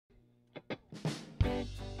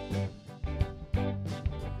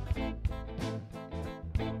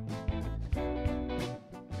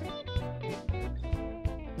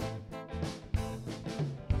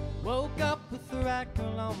Woke up with the right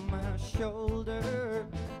girl on my shoulder.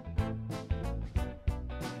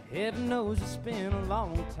 Heaven knows it's been a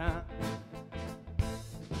long time.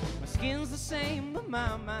 My skin's the same, but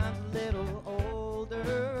my mind's a little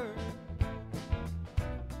older.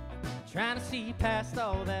 Trying to see past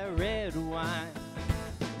all that red wine.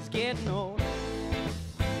 It's getting old.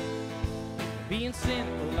 Being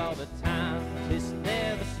simple all the time. This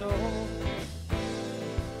leather soul,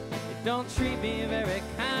 it don't treat me very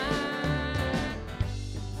kind.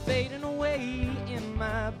 Fading away in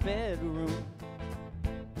my bedroom.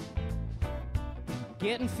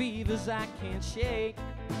 Getting fevers I can't shake.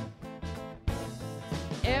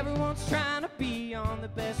 Everyone's trying to be on the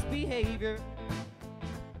best behavior,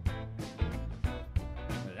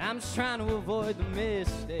 but I'm just trying to avoid the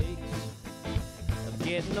mistakes of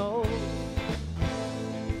getting old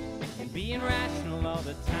and being rational all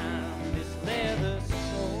the time. This leather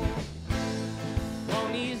soul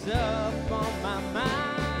won't ease up on my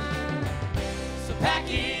mind. So pack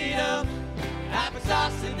it up, I've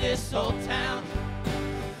exhausted this old town.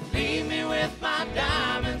 Leave me with my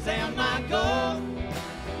diamonds and my gold.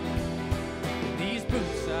 These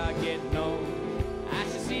boots are getting old. I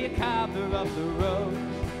should see a cobbler up the road,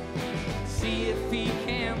 see if he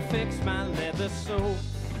can fix my leather sole.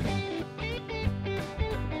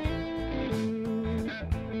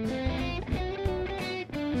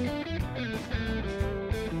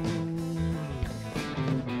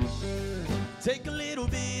 Take a little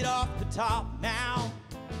bit off the top now,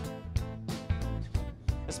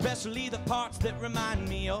 especially the parts that remind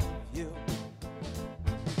me of you.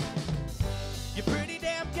 You're pretty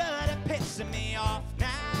damn good at pissing me off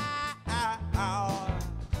now.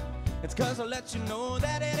 It's 'cause I let you know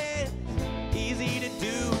that it is easy to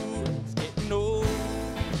do. It's getting old,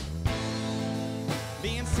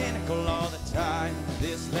 being cynical all the time.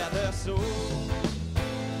 This leather soul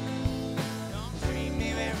don't treat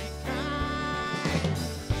me very kind.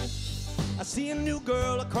 I see a new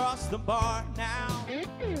girl across the bar now,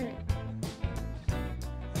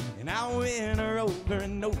 and I'll win her over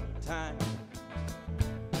in no time.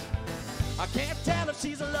 I can't tell if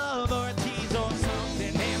she's a love or a tease or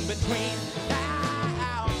something in between.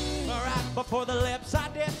 Now, right before the lips I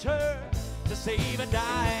ditch her to save a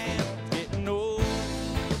dime. Getting old,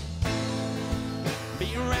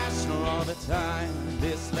 being rational all the time.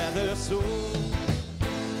 This leather soul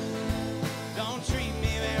don't treat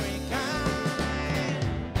me very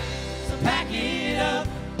kind. So pack it up,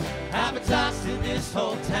 I've exhausted this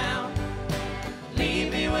whole town.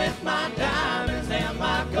 Leave me with my diamonds and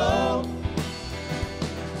my gold.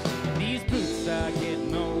 These boots are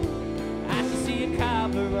getting old. I should see a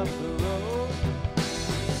cobbler up the road.